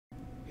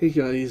Hey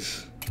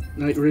guys,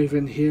 Night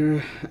Raven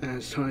here, and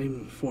it's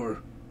time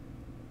for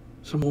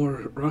some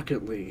more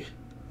Rocket League.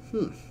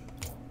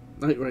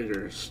 Knight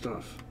Rider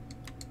stuff.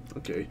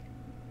 Okay.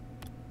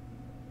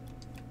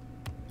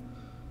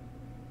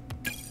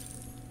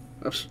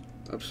 Oops.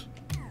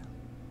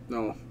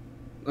 No.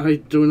 I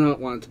do not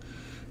want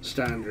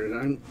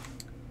standard.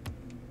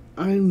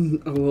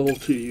 I'm a little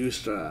too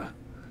used to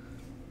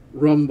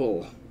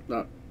Rumble.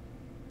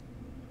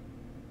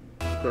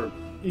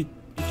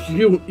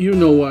 You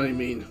know what I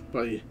mean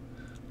by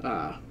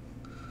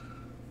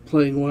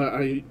playing what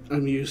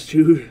I'm used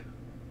to.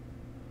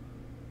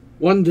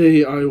 One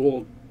day I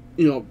will,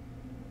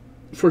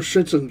 for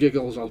shits and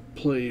giggles I'll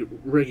play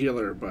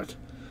regular, but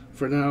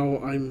for now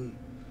I'm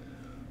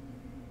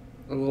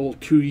a little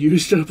too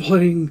used to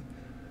playing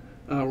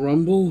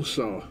Rumble,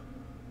 so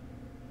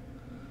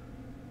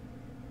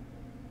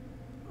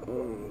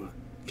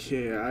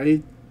okay,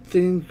 I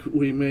think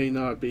we may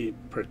not be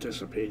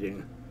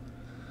participating.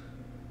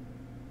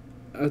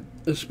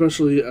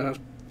 Especially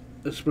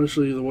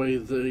the way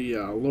the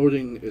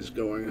loading is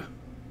going.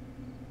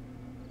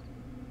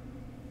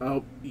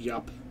 Oh,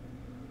 yup.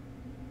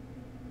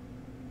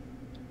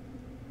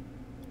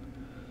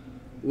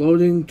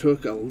 Loading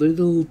took a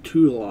little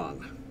too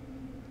long.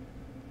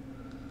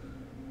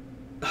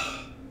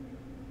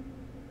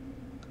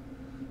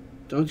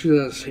 Don't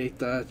you just hate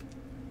that?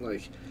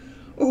 Like,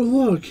 oh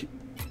look,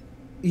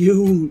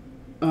 you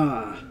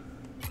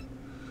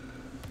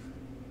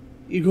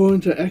go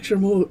into extra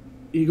mode.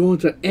 You go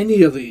into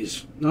any of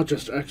these, not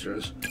just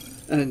extras,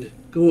 and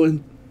go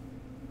and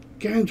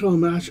get into a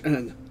match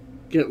and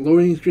get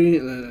loading screen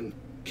and then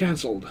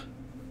cancelled.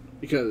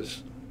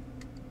 Because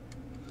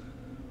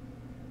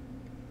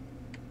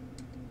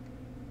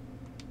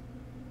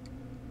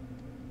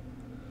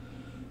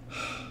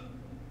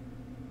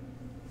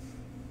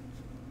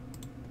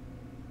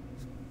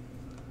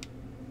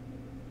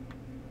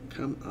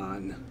come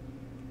on.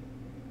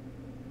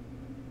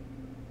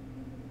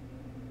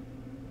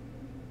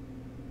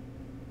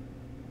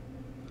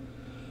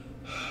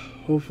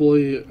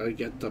 Hopefully I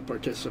get to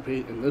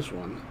participate in this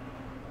one.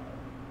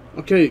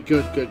 Okay,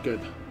 good.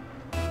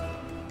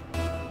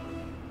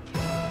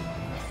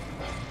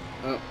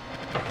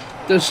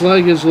 This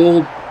leg is a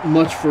little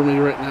much for me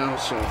right now,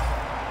 so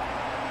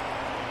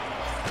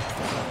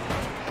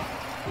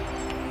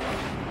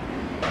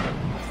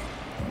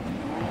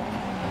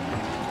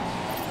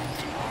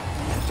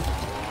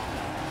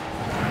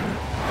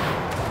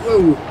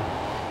whoa.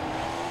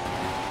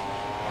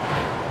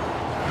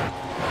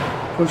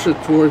 Push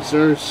it towards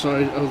their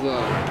side of the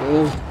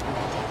goal.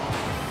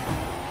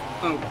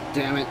 Oh,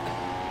 damn it.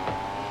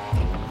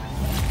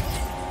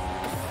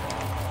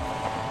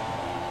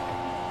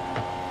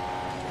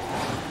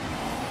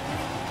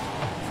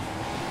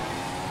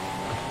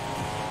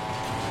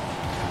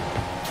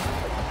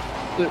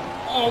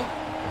 Oh,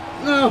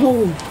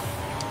 no!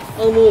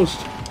 Almost.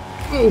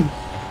 Oh.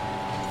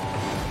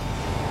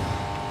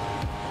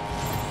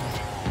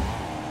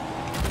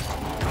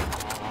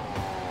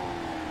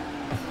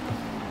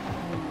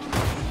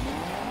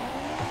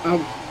 Oh,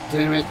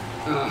 damn it.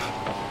 Come on.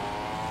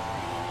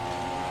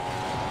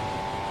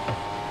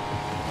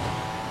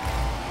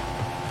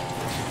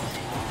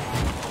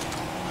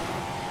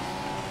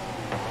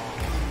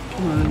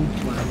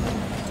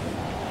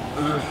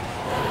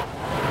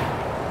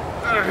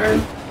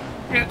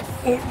 Get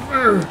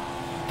over.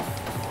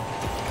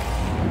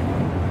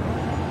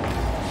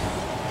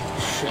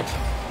 Shit.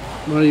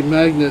 My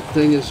magnet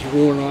thing is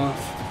worn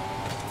off.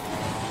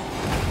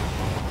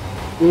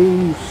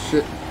 Oh,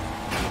 shit.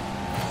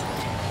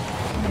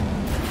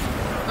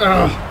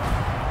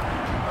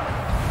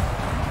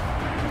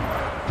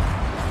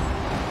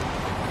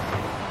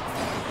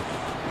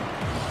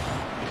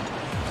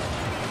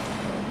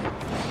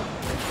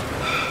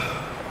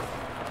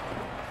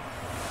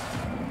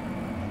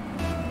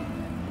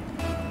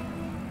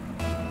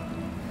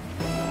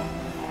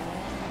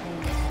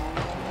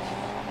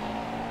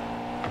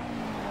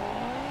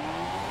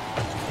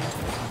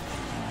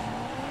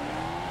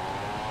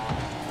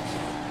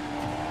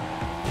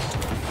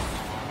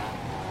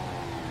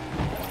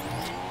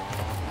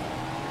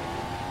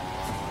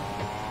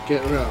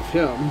 Get rid of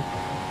him,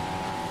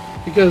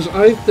 because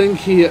I think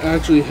he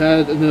actually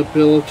had an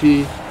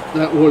ability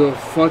that would have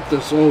fucked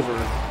us over,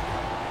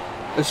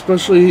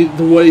 especially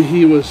the way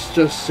he was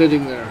just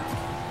sitting there.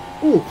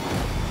 Ooh.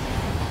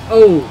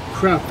 Oh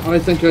crap, I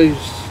think I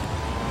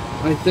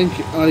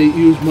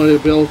used my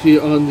ability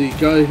on the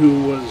guy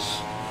who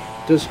was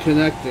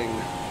disconnecting,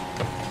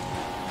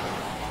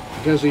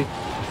 because he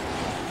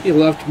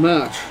left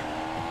match.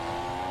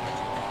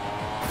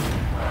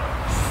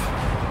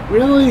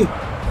 Really?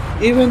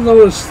 Even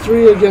though it's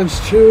 3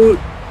 against 2.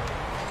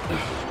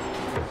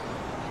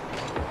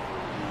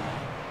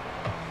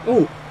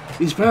 Oh,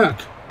 he's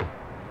back.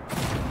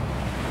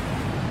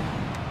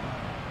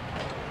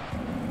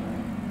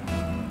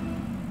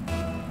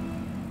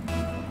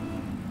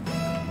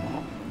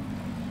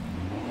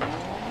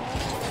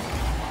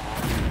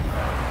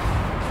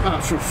 Oh,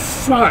 for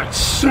fuck's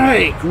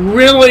sake,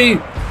 really?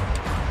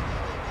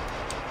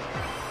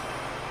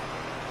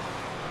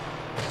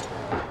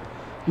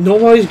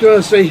 Nobody's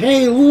gonna say,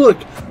 hey, look,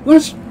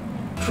 let's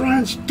try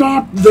and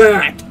stop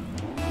that.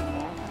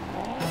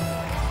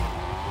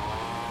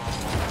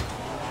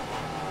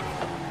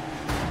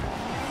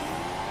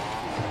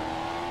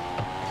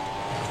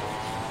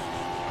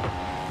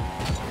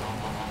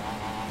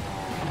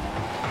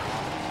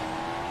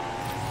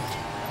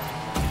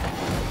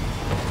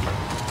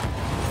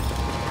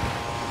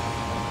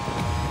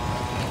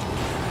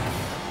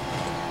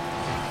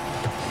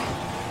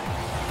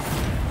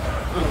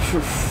 For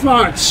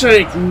fuck's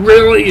sake,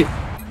 really?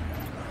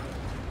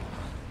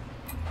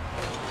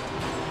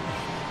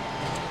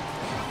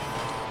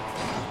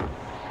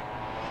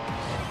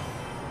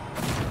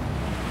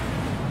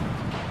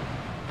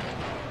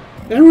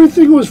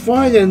 Everything was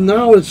fine and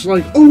now it's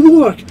like, oh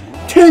look,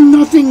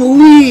 10-0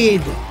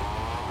 lead!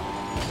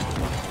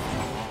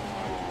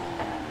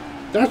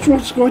 That's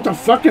what's going to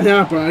fucking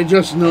happen, I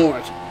just know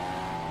it.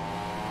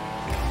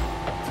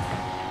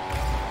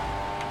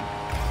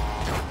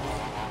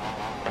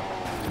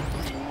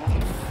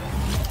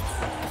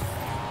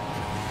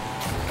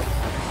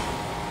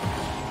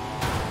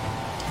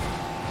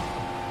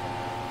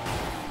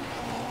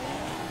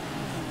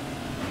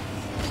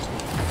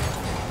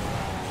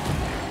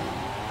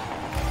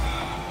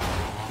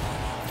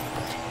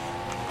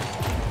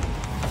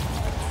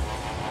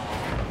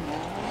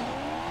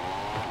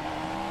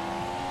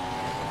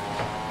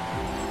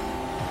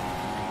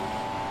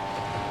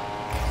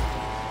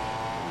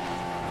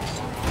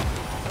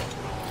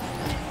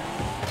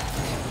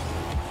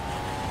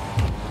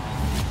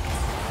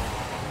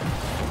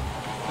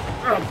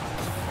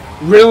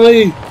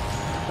 Really?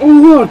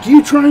 Oh look,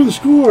 you try and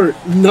score.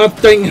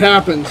 Nothing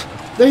happens.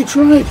 They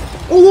tried.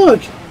 Oh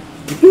look.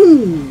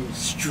 Boom.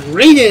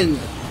 Straight in.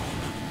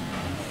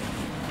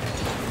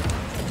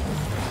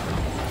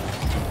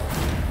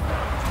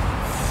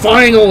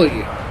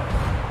 Finally.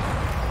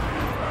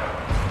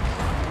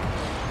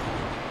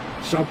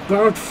 It's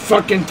about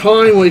fucking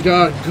time we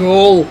got a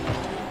goal.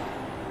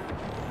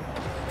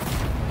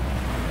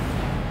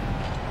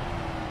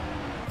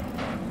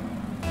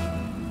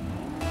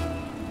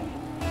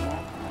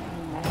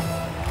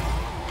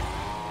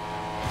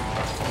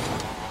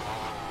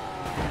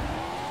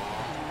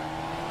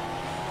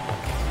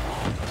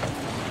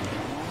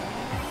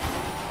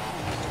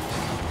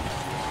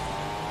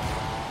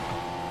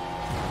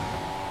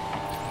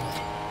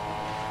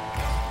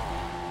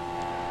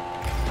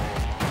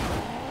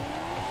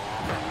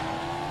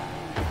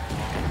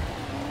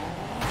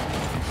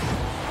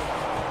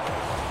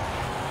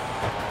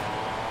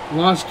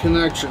 Lost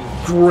connection.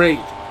 Great.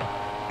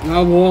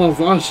 Not one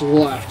of us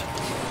left.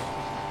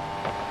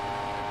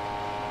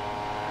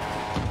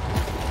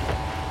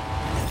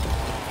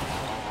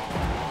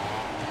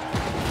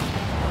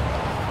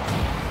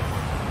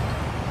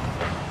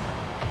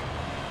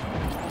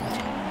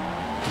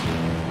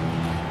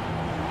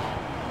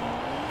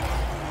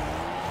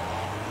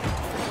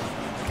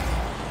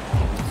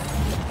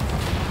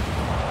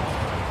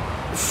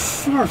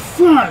 For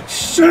fuck's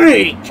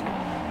sake!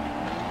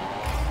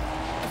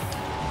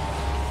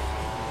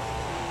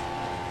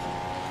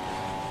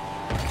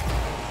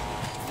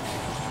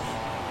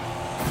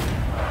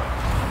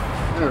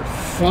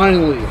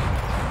 Finally.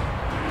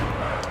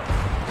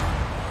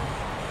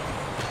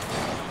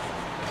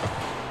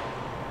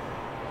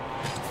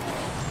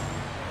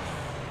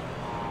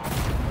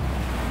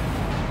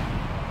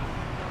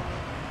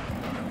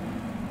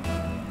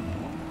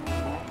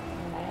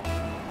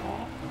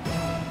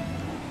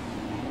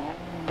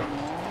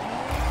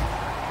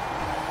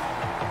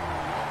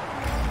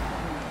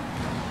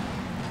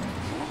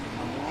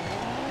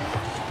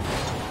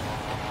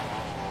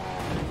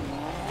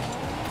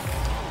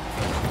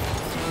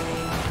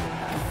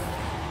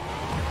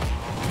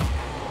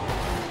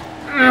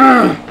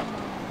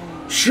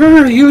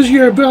 Sure, use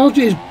your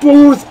abilities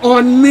both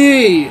on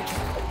me!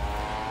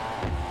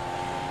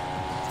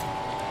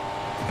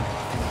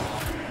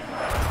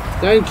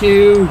 Thank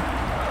you.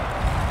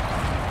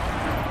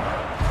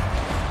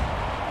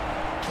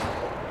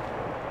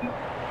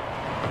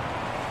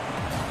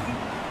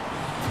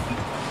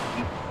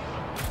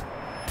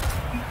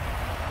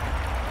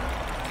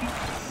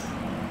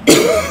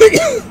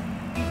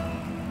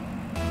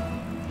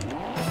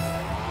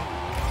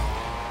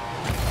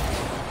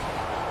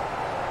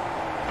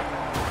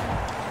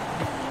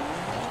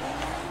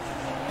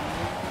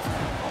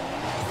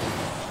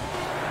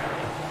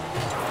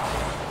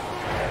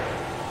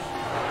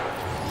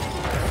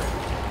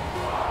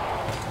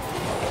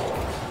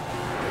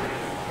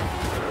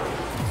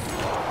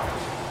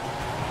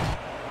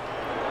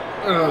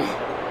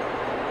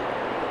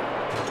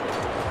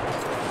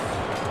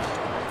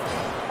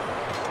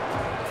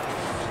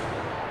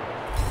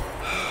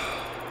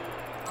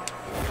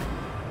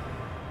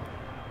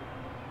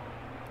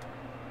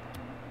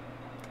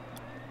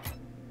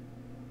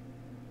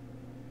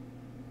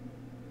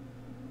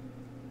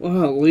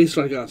 Well, at least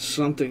I got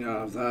something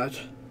out of that.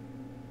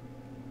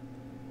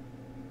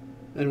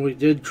 And we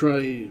did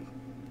try,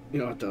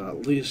 to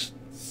at least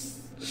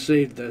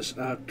save this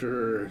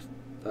after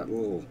that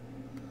little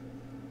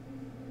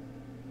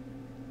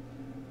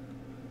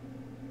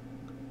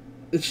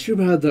It's too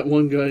bad that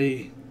one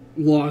guy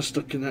lost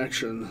the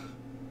connection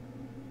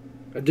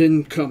and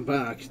didn't come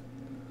back.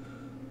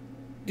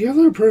 The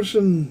other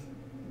person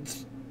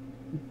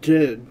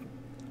did.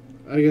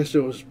 I guess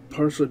it was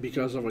partially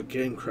because of a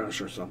game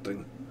crash or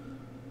something.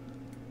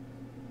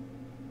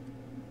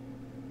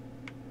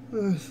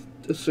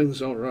 This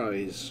thing's alright,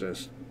 it's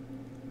just...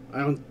 I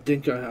don't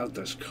think I have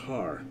this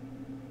car.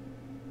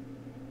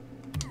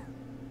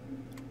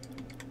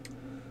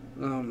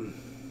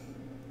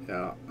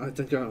 Yeah, I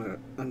think I'm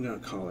gonna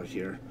call it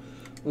here.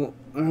 Well,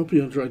 I hope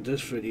you enjoyed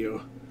this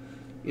video.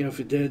 You know, if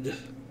you did,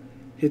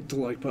 hit the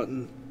like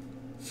button,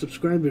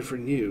 subscribe if you're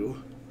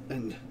new,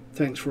 and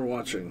thanks for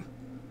watching.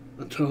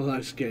 Until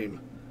next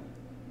game.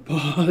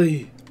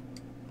 Bye!